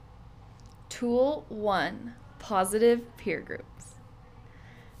Tool 1, positive peer groups.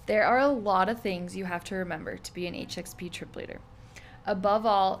 There are a lot of things you have to remember to be an HXP trip leader. Above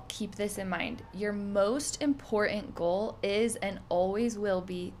all, keep this in mind. Your most important goal is and always will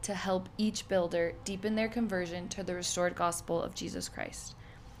be to help each builder deepen their conversion to the restored gospel of Jesus Christ.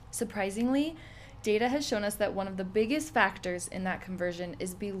 Surprisingly, data has shown us that one of the biggest factors in that conversion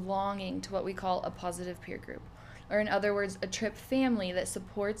is belonging to what we call a positive peer group, or in other words, a trip family that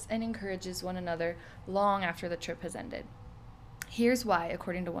supports and encourages one another long after the trip has ended. Here's why,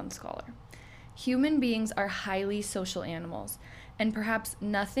 according to one scholar. Human beings are highly social animals, and perhaps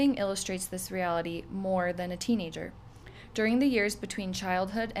nothing illustrates this reality more than a teenager. During the years between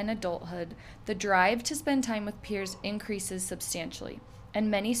childhood and adulthood, the drive to spend time with peers increases substantially, and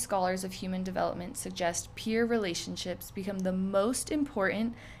many scholars of human development suggest peer relationships become the most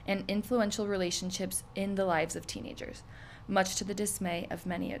important and influential relationships in the lives of teenagers, much to the dismay of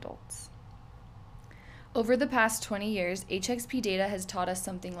many adults. Over the past 20 years, HXP data has taught us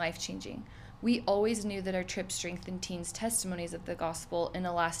something life-changing. We always knew that our trip strengthened teens' testimonies of the gospel in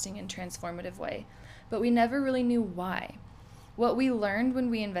a lasting and transformative way, but we never really knew why. What we learned when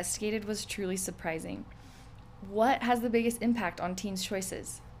we investigated was truly surprising. What has the biggest impact on teens'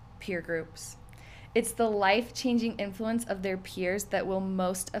 choices? Peer groups. It's the life-changing influence of their peers that will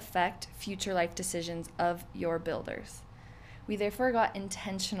most affect future life decisions of your builders. We therefore got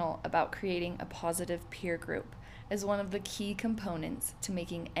intentional about creating a positive peer group as one of the key components to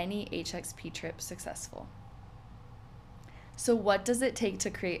making any HXP trip successful. So what does it take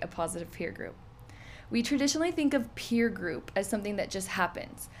to create a positive peer group? We traditionally think of peer group as something that just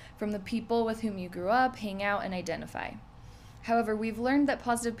happens, from the people with whom you grew up, hang out, and identify. However, we've learned that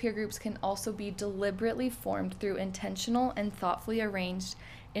positive peer groups can also be deliberately formed through intentional and thoughtfully arranged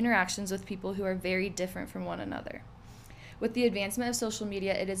interactions with people who are very different from one another. With the advancement of social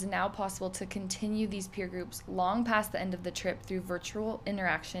media, it is now possible to continue these peer groups long past the end of the trip through virtual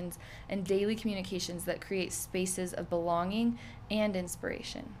interactions and daily communications that create spaces of belonging and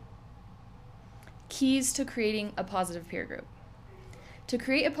inspiration. Keys to creating a positive peer group. To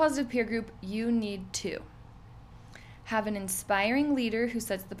create a positive peer group, you need to have an inspiring leader who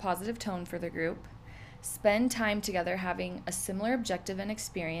sets the positive tone for the group, spend time together having a similar objective and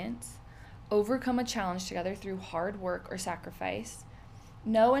experience, overcome a challenge together through hard work or sacrifice,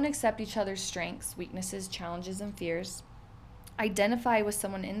 know and accept each other's strengths, weaknesses, challenges, and fears, identify with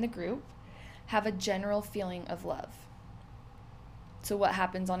someone in the group, have a general feeling of love. So what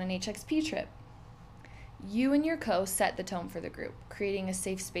happens on an HXP trip? You and your co set the tone for the group, creating a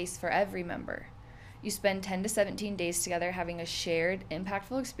safe space for every member. You spend 10 to 17 days together having a shared,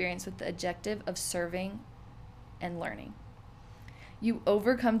 impactful experience with the objective of serving and learning. You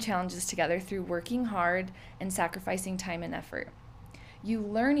overcome challenges together through working hard and sacrificing time and effort. You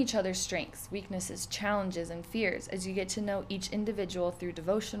learn each other's strengths, weaknesses, challenges, and fears as you get to know each individual through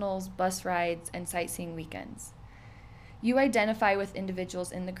devotionals, bus rides, and sightseeing weekends. You identify with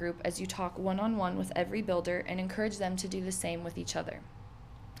individuals in the group as you talk one-on-one with every builder and encourage them to do the same with each other.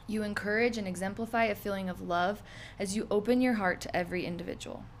 You encourage and exemplify a feeling of love as you open your heart to every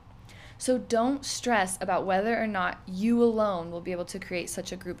individual. So don't stress about whether or not you alone will be able to create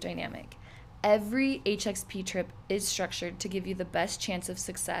such a group dynamic. Every HXP trip is structured to give you the best chance of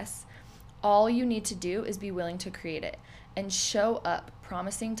success. All you need to do is be willing to create it and show up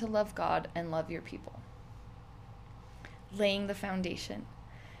promising to love God and love your people. Laying the foundation.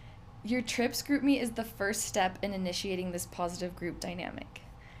 Your trips group meet is the first step in initiating this positive group dynamic.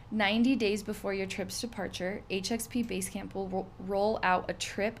 90 days before your trip's departure, HXP Basecamp will roll out a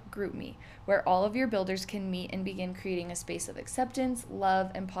trip group meet where all of your builders can meet and begin creating a space of acceptance,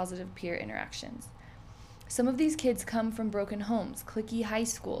 love, and positive peer interactions. Some of these kids come from broken homes, cliquey high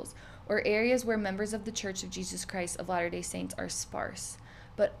schools, or areas where members of the Church of Jesus Christ of Latter-day Saints are sparse,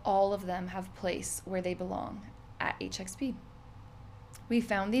 but all of them have a place where they belong at HXP. We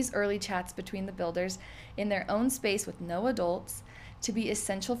found these early chats between the builders in their own space with no adults to be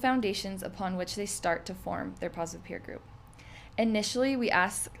essential foundations upon which they start to form their positive peer group. Initially, we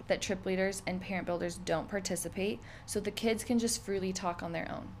ask that trip leaders and parent builders don't participate so the kids can just freely talk on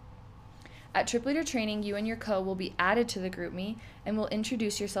their own. At trip leader training, you and your co will be added to the group meet and will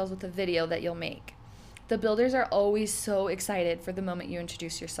introduce yourselves with a video that you'll make. The builders are always so excited for the moment you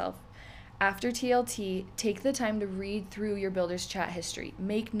introduce yourself. After TLT, take the time to read through your builder's chat history,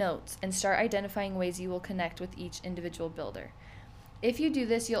 make notes, and start identifying ways you will connect with each individual builder. If you do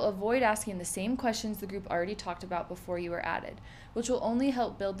this, you'll avoid asking the same questions the group already talked about before you were added, which will only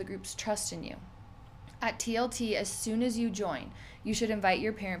help build the group's trust in you. At TLT, as soon as you join, you should invite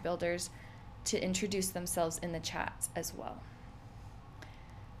your parent builders to introduce themselves in the chats as well.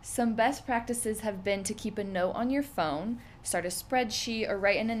 Some best practices have been to keep a note on your phone, start a spreadsheet, or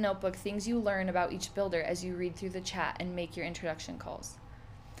write in a notebook things you learn about each builder as you read through the chat and make your introduction calls.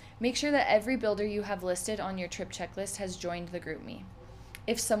 Make sure that every builder you have listed on your trip checklist has joined the GroupMe.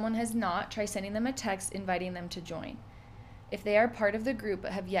 If someone has not, try sending them a text inviting them to join. If they are part of the group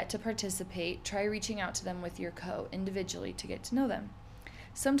but have yet to participate, try reaching out to them with your co individually to get to know them.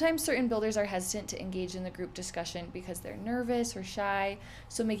 Sometimes certain builders are hesitant to engage in the group discussion because they're nervous or shy,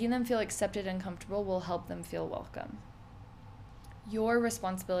 so making them feel accepted and comfortable will help them feel welcome. Your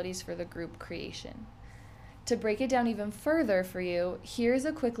responsibilities for the group creation. To break it down even further for you, here's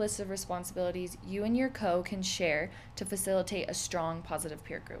a quick list of responsibilities you and your co can share to facilitate a strong, positive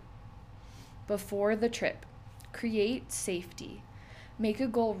peer group. Before the trip, create safety. Make a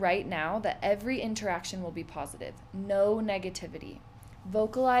goal right now that every interaction will be positive, no negativity.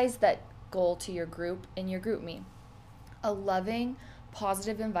 Vocalize that goal to your group in your GroupMe. A loving,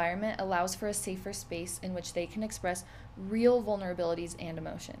 positive environment allows for a safer space in which they can express real vulnerabilities and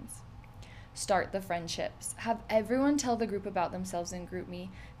emotions. Start the friendships. Have everyone tell the group about themselves in GroupMe.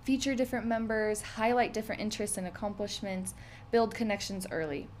 Feature different members, highlight different interests and accomplishments, build connections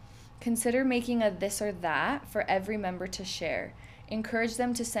early. Consider making a this or that for every member to share. Encourage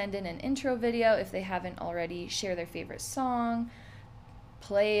them to send in an intro video if they haven't already, share their favorite song,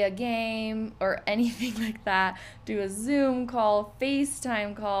 play a game, or anything like that. Do a Zoom call,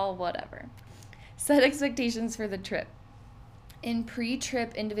 FaceTime call, whatever. Set expectations for the trip. In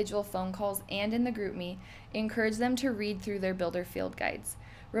pre-trip individual phone calls and in the GroupMe, encourage them to read through their builder field guides.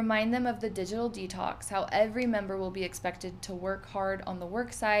 Remind them of the digital detox, how every member will be expected to work hard on the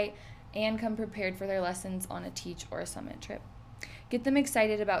work site and come prepared for their lessons on a teach or a summit trip. Get them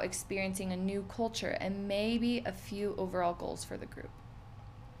excited about experiencing a new culture and maybe a few overall goals for the group.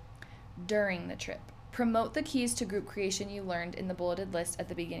 During the trip, promote the keys to group creation you learned in the bulleted list at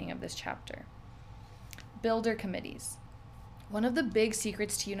the beginning of this chapter. Builder committees. One of the big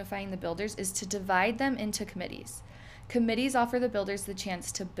secrets to unifying the builders is to divide them into committees. Committees offer the builders the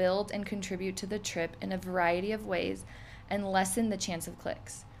chance to build and contribute to the trip in a variety of ways and lessen the chance of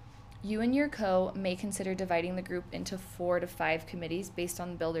cliques. You and your co may consider dividing the group into 4 to 5 committees based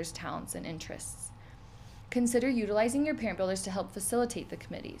on the builders' talents and interests. Consider utilizing your parent builders to help facilitate the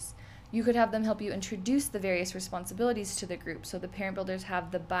committees. You could have them help you introduce the various responsibilities to the group so the parent builders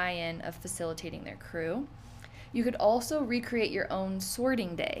have the buy-in of facilitating their crew. You could also recreate your own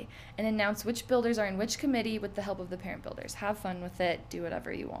sorting day and announce which builders are in which committee with the help of the parent builders. Have fun with it. Do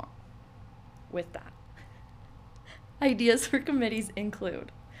whatever you want with that. Ideas for committees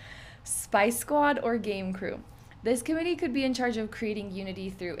include Spice Squad or Game Crew. This committee could be in charge of creating unity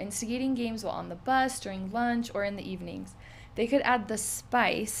through instigating games while on the bus, during lunch, or in the evenings. They could add the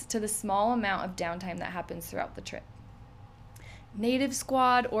spice to the small amount of downtime that happens throughout the trip. Native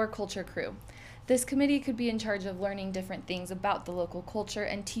Squad or Culture Crew. This committee could be in charge of learning different things about the local culture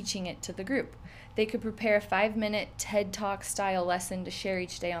and teaching it to the group. They could prepare a 5-minute TED Talk style lesson to share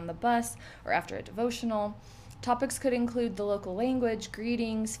each day on the bus or after a devotional. Topics could include the local language,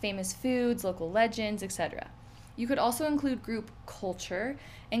 greetings, famous foods, local legends, etc. You could also include group culture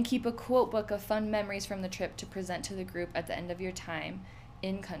and keep a quote book of fun memories from the trip to present to the group at the end of your time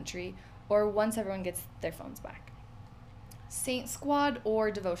in country or once everyone gets their phones back. Saint Squad or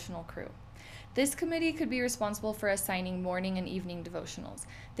Devotional Crew. This committee could be responsible for assigning morning and evening devotionals.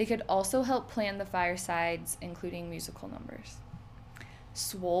 They could also help plan the firesides, including musical numbers.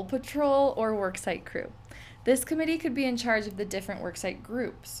 Swole Patrol or Worksite Crew. This committee could be in charge of the different worksite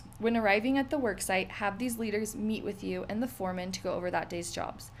groups. When arriving at the worksite, have these leaders meet with you and the foreman to go over that day's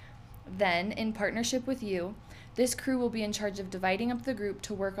jobs. Then, in partnership with you, this crew will be in charge of dividing up the group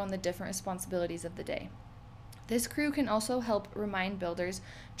to work on the different responsibilities of the day. This crew can also help remind builders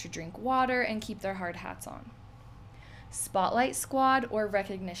to drink water and keep their hard hats on. Spotlight Squad or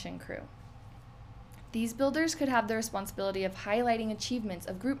Recognition Crew. These builders could have the responsibility of highlighting achievements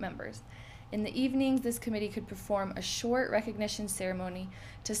of group members. In the evenings, this committee could perform a short recognition ceremony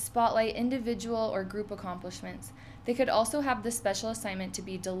to spotlight individual or group accomplishments. They could also have the special assignment to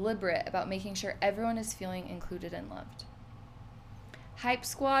be deliberate about making sure everyone is feeling included and loved. Hype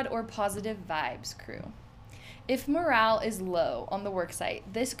Squad or Positive Vibes Crew. If morale is low on the worksite,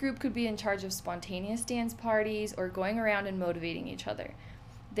 this group could be in charge of spontaneous dance parties or going around and motivating each other.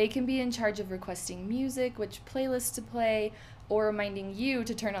 They can be in charge of requesting music, which playlists to play, or reminding you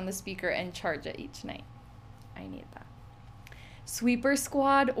to turn on the speaker and charge it each night. I need that. Sweeper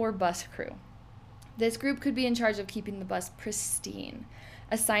Squad or Bus Crew. This group could be in charge of keeping the bus pristine.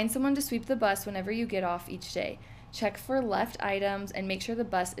 Assign someone to sweep the bus whenever you get off each day. Check for left items and make sure the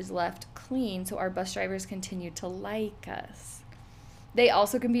bus is left clean so our bus drivers continue to like us. They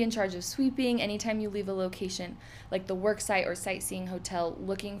also can be in charge of sweeping anytime you leave a location, like the work site or sightseeing hotel,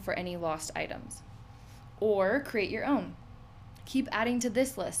 looking for any lost items. Or create your own. Keep adding to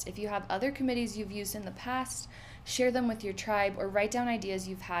this list. If you have other committees you've used in the past, share them with your tribe or write down ideas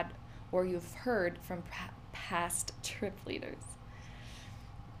you've had or you've heard from past trip leaders.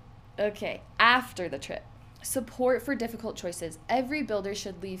 Okay, after the trip. Support for difficult choices. Every builder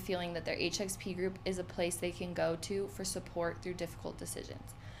should leave feeling that their HXP group is a place they can go to for support through difficult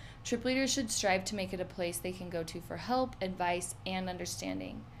decisions. Trip leaders should strive to make it a place they can go to for help, advice, and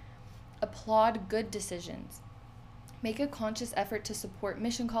understanding. Applaud good decisions. Make a conscious effort to support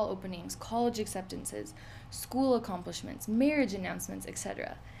mission call openings, college acceptances, school accomplishments, marriage announcements,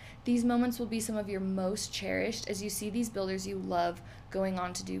 etc. These moments will be some of your most cherished as you see these builders you love going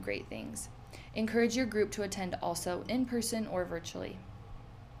on to do great things. Encourage your group to attend also in person or virtually.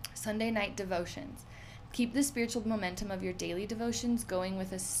 Sunday night devotions. Keep the spiritual momentum of your daily devotions going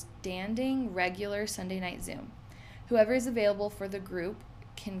with a standing, regular Sunday night Zoom. Whoever is available for the group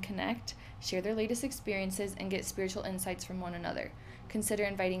can connect, share their latest experiences, and get spiritual insights from one another. Consider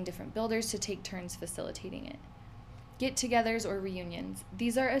inviting different builders to take turns facilitating it. Get-togethers or reunions.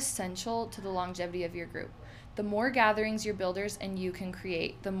 These are essential to the longevity of your group. The more gatherings your builders and you can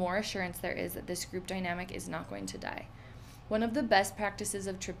create, the more assurance there is that this group dynamic is not going to die. One of the best practices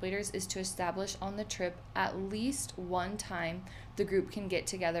of trip leaders is to establish on the trip at least one time the group can get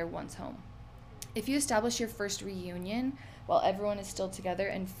together once home. If you establish your first reunion while everyone is still together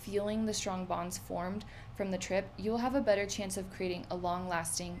and feeling the strong bonds formed from the trip, you will have a better chance of creating a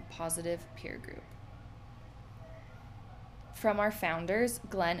long-lasting, positive peer group. From our founders,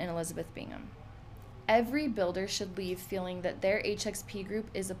 Glenn and Elizabeth Bingham. Every builder should leave feeling that their HXP group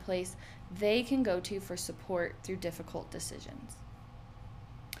is a place they can go to for support through difficult decisions.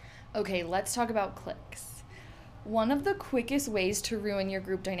 Okay, let's talk about cliques. One of the quickest ways to ruin your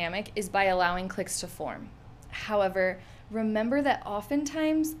group dynamic is by allowing cliques to form. However, remember that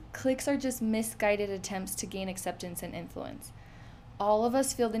oftentimes cliques are just misguided attempts to gain acceptance and influence. All of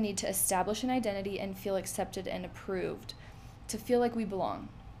us feel the need to establish an identity and feel accepted and approved, to feel like we belong.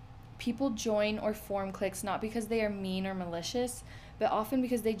 People join or form cliques not because they are mean or malicious, but often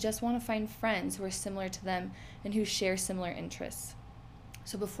because they just want to find friends who are similar to them and who share similar interests.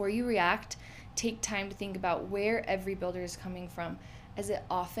 So before you react, take time to think about where every builder is coming from, as it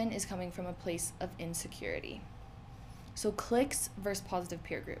often is coming from a place of insecurity. So cliques versus positive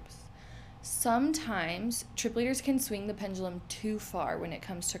peer groups. Sometimes trip leaders can swing the pendulum too far when it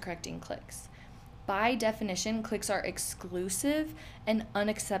comes to correcting cliques. By definition, cliques are exclusive and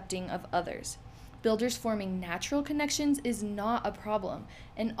unaccepting of others. Builders forming natural connections is not a problem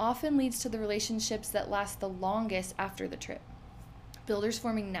and often leads to the relationships that last the longest after the trip. Builders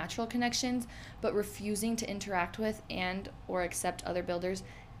forming natural connections but refusing to interact with and or accept other builders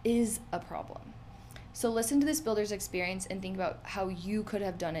is a problem. So listen to this builder's experience and think about how you could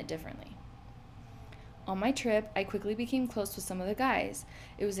have done it differently. On my trip, I quickly became close with some of the guys.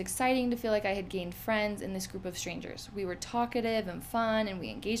 It was exciting to feel like I had gained friends in this group of strangers. We were talkative and fun, and we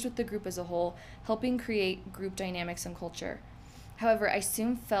engaged with the group as a whole, helping create group dynamics and culture. However, I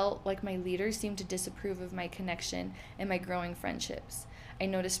soon felt like my leaders seemed to disapprove of my connection and my growing friendships. I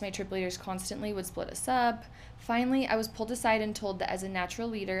noticed my trip leaders constantly would split us up. Finally, I was pulled aside and told that as a natural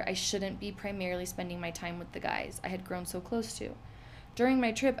leader, I shouldn't be primarily spending my time with the guys I had grown so close to. During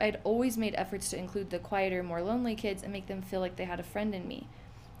my trip, I'd always made efforts to include the quieter, more lonely kids and make them feel like they had a friend in me.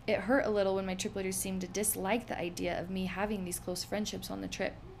 It hurt a little when my trip leaders seemed to dislike the idea of me having these close friendships on the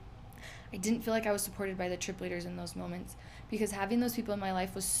trip. I didn't feel like I was supported by the trip leaders in those moments because having those people in my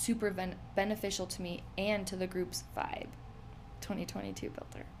life was super beneficial to me and to the group's vibe. 2022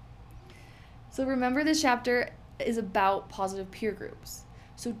 builder. So remember, this chapter is about positive peer groups.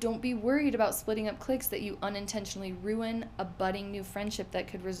 So don't be worried about splitting up cliques that you unintentionally ruin a budding new friendship that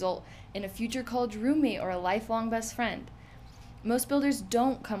could result in a future college roommate or a lifelong best friend. Most builders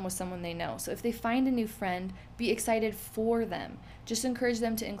don't come with someone they know, so if they find a new friend, be excited for them. Just encourage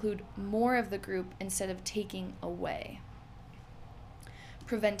them to include more of the group instead of taking away.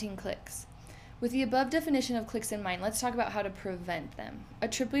 Preventing cliques. With the above definition of cliques in mind, let's talk about how to prevent them. A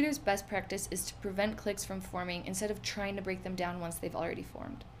trip leader's best practice is to prevent cliques from forming instead of trying to break them down once they've already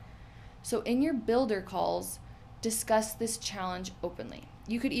formed. So in your builder calls, discuss this challenge openly.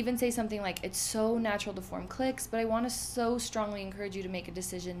 You could even say something like, it's so natural to form cliques, but I want to so strongly encourage you to make a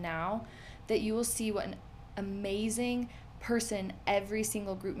decision now that you will see what an amazing person every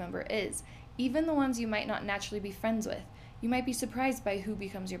single group member is, even the ones you might not naturally be friends with. You might be surprised by who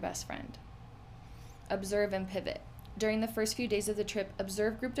becomes your best friend. Observe and pivot. During the first few days of the trip,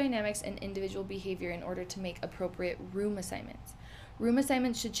 observe group dynamics and individual behavior in order to make appropriate room assignments. Room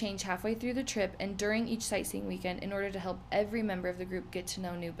assignments should change halfway through the trip and during each sightseeing weekend in order to help every member of the group get to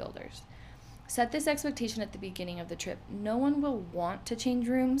know new builders. Set this expectation at the beginning of the trip. No one will want to change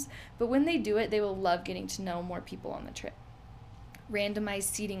rooms, but when they do it, they will love getting to know more people on the trip. Randomized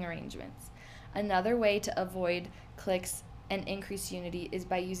seating arrangements. Another way to avoid cliques and increase unity is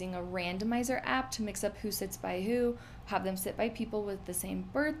by using a randomizer app to mix up who sits by who, have them sit by people with the same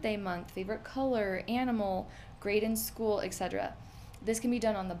birthday month, favorite color, animal, grade in school, etc. This can be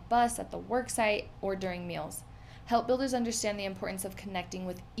done on the bus, at the work site, or during meals. Help builders understand the importance of connecting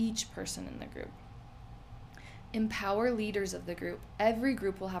with each person in the group. Empower leaders of the group. Every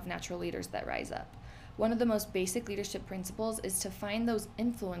group will have natural leaders that rise up. One of the most basic leadership principles is to find those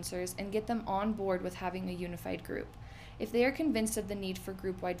influencers and get them on board with having a unified group. If they are convinced of the need for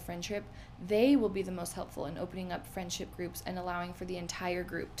group-wide friendship, they will be the most helpful in opening up friendship groups and allowing for the entire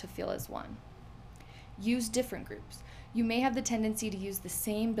group to feel as one. Use different groups. You may have the tendency to use the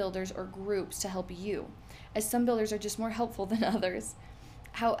same builders or groups to help you, as some builders are just more helpful than others.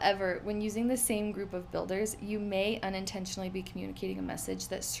 However, when using the same group of builders, you may unintentionally be communicating a message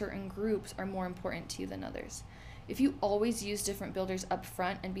that certain groups are more important to you than others. If you always use different builders up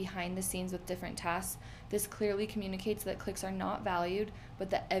front and behind the scenes with different tasks, this clearly communicates that cliques are not valued, but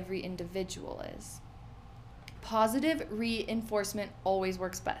that every individual is. Positive reinforcement always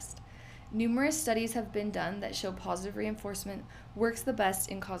works best. Numerous studies have been done that show positive reinforcement works the best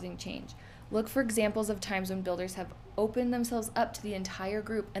in causing change. Look for examples of times when builders have opened themselves up to the entire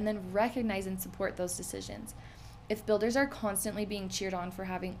group and then recognize and support those decisions. If builders are constantly being cheered on for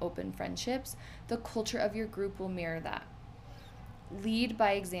having open friendships, the culture of your group will mirror that. Lead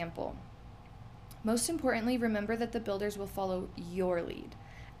by example. Most importantly, remember that the builders will follow your lead.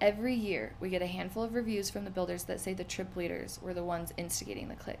 Every year, we get a handful of reviews from the builders that say the trip leaders were the ones instigating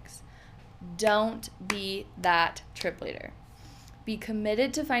the cliques. Don't be that trip leader. Be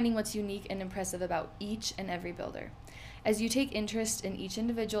committed to finding what's unique and impressive about each and every builder. As you take interest in each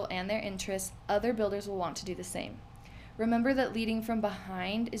individual and their interests, other builders will want to do the same. Remember that leading from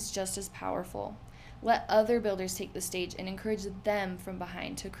behind is just as powerful. Let other builders take the stage and encourage them from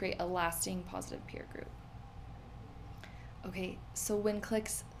behind to create a lasting positive peer group. Okay, so when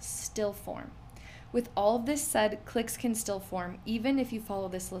cliques still form. With all of this said, cliques can still form even if you follow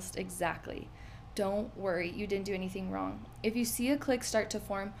this list exactly. Don't worry, you didn't do anything wrong. If you see a clique start to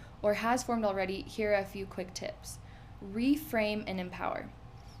form or has formed already, here are a few quick tips. Reframe and empower.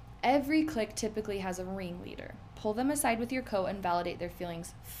 Every clique typically has a ringleader. Pull them aside with your coat and validate their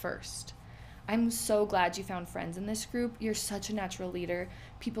feelings first. I'm so glad you found friends in this group. You're such a natural leader.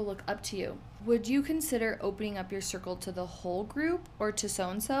 People look up to you. Would you consider opening up your circle to the whole group or to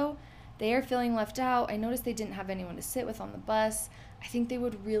so-and-so? They are feeling left out. I noticed they didn't have anyone to sit with on the bus. I think they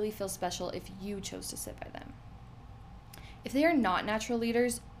would really feel special if you chose to sit by them. If they are not natural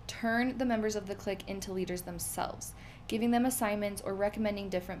leaders, turn the members of the clique into leaders themselves, giving them assignments or recommending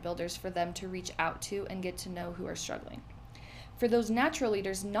different builders for them to reach out to and get to know who are struggling. For those natural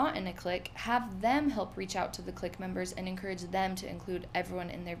leaders not in a clique, have them help reach out to the clique members and encourage them to include everyone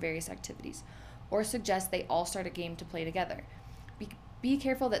in their various activities, or suggest they all start a game to play together. Be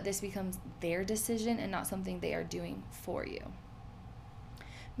careful that this becomes their decision and not something they are doing for you.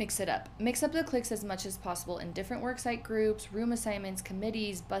 Mix it up. Mix up the cliques as much as possible in different worksite groups, room assignments,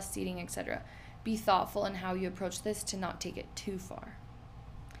 committees, bus seating, etc. Be thoughtful in how you approach this to not take it too far.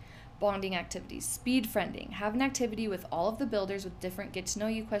 Bonding activities. Speed friending. Have an activity with all of the builders with different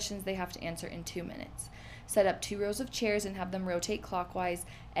get-to-know-you questions they have to answer in 2 minutes. Set up 2 rows of chairs and have them rotate clockwise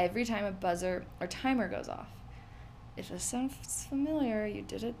every time a buzzer or timer goes off. If this sounds familiar, you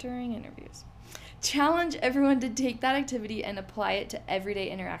did it during interviews. Challenge everyone to take that activity and apply it to everyday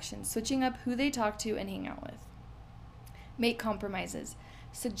interactions, switching up who they talk to and hang out with. Make compromises.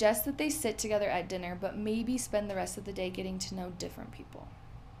 Suggest that they sit together at dinner, but maybe spend the rest of the day getting to know different people.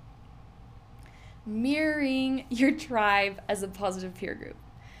 Mirroring your tribe as a positive peer group.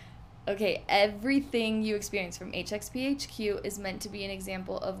 Okay, everything you experience from HXPHQ is meant to be an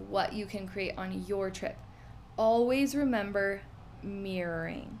example of what you can create on your trip. Always remember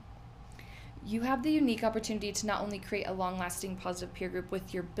mirroring. You have the unique opportunity to not only create a long-lasting positive peer group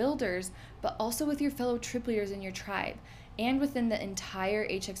with your builders, but also with your fellow trip leaders in your tribe and within the entire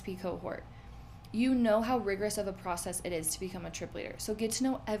HXP cohort. You know how rigorous of a process it is to become a trip leader, so get to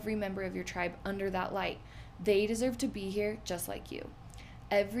know every member of your tribe under that light. They deserve to be here just like you.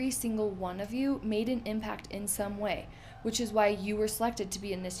 Every single one of you made an impact in some way, which is why you were selected to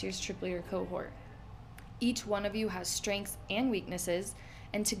be in this year's trip leader cohort. Each one of you has strengths and weaknesses,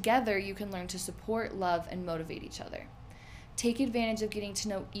 and together you can learn to support, love, and motivate each other. Take advantage of getting to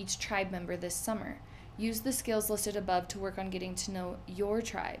know each tribe member this summer. Use the skills listed above to work on getting to know your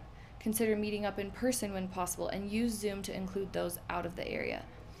tribe. Consider meeting up in person when possible, and use Zoom to include those out of the area.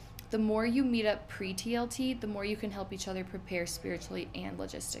 The more you meet up pre-TLT, the more you can help each other prepare spiritually and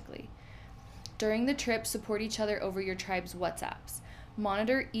logistically. During the trip, support each other over your tribe's WhatsApps.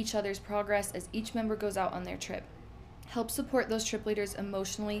 Monitor each other's progress as each member goes out on their trip. Help support those trip leaders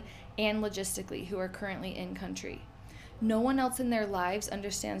emotionally and logistically who are currently in country. No one else in their lives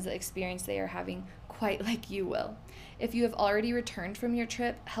understands the experience they are having quite like you will. If you have already returned from your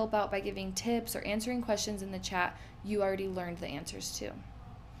trip, help out by giving tips or answering questions in the chat you already learned the answers to.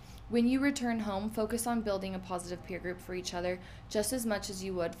 When you return home, focus on building a positive peer group for each other just as much as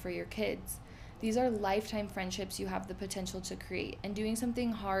you would for your kids. These are lifetime friendships you have the potential to create, and doing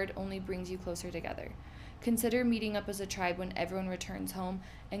something hard only brings you closer together. Consider meeting up as a tribe when everyone returns home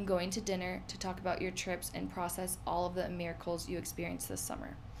and going to dinner to talk about your trips and process all of the miracles you experienced this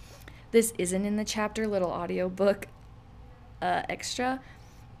summer. This isn't in the chapter little audiobook extra,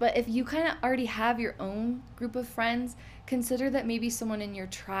 but if you kind of already have your own group of friends, consider that maybe someone in your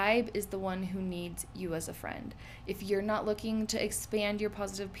tribe is the one who needs you as a friend. If you're not looking to expand your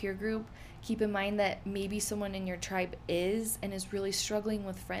positive peer group, keep in mind that maybe someone in your tribe is and is really struggling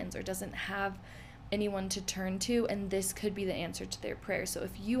with friends or doesn't have anyone to turn to, and this could be the answer to their prayer. So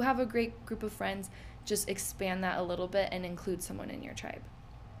if you have a great group of friends, just expand that a little bit and include someone in your tribe.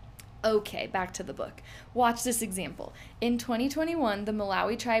 Okay, back to the book. Watch this example. In 2021, the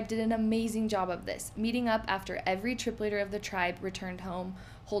Malawi tribe did an amazing job of this, meeting up after every trip leader of the tribe returned home,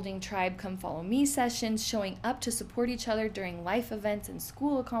 holding tribe come follow me sessions, showing up to support each other during life events and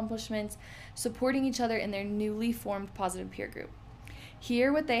school accomplishments, supporting each other in their newly formed positive peer group.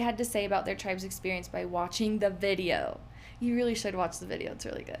 Hear what they had to say about their tribe's experience by watching the video. You really should watch the video, it's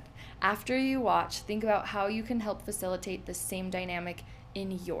really good. After you watch, think about how you can help facilitate the same dynamic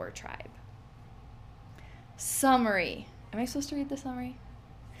in your tribe. Summary. Am I supposed to read the summary?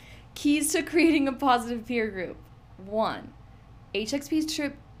 Keys to creating a positive peer group. 1.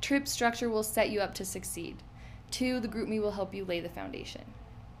 HXP's trip structure will set you up to succeed. 2. The GroupMe will help you lay the foundation.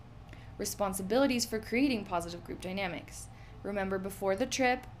 Responsibilities for creating positive group dynamics. Remember, before the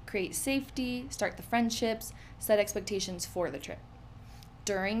trip, create safety, start the friendships, set expectations for the trip.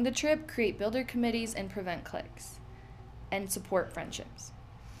 During the trip, create builder committees and prevent cliques, and support friendships.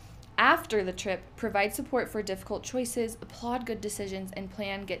 After the trip, provide support for difficult choices, applaud good decisions, and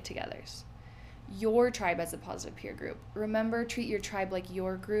plan get-togethers. Your tribe as a positive peer group. Remember, treat your tribe like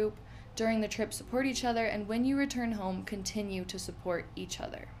your group. During the trip, support each other, and when you return home, continue to support each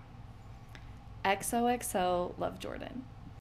other. XOXO, love, Jordan.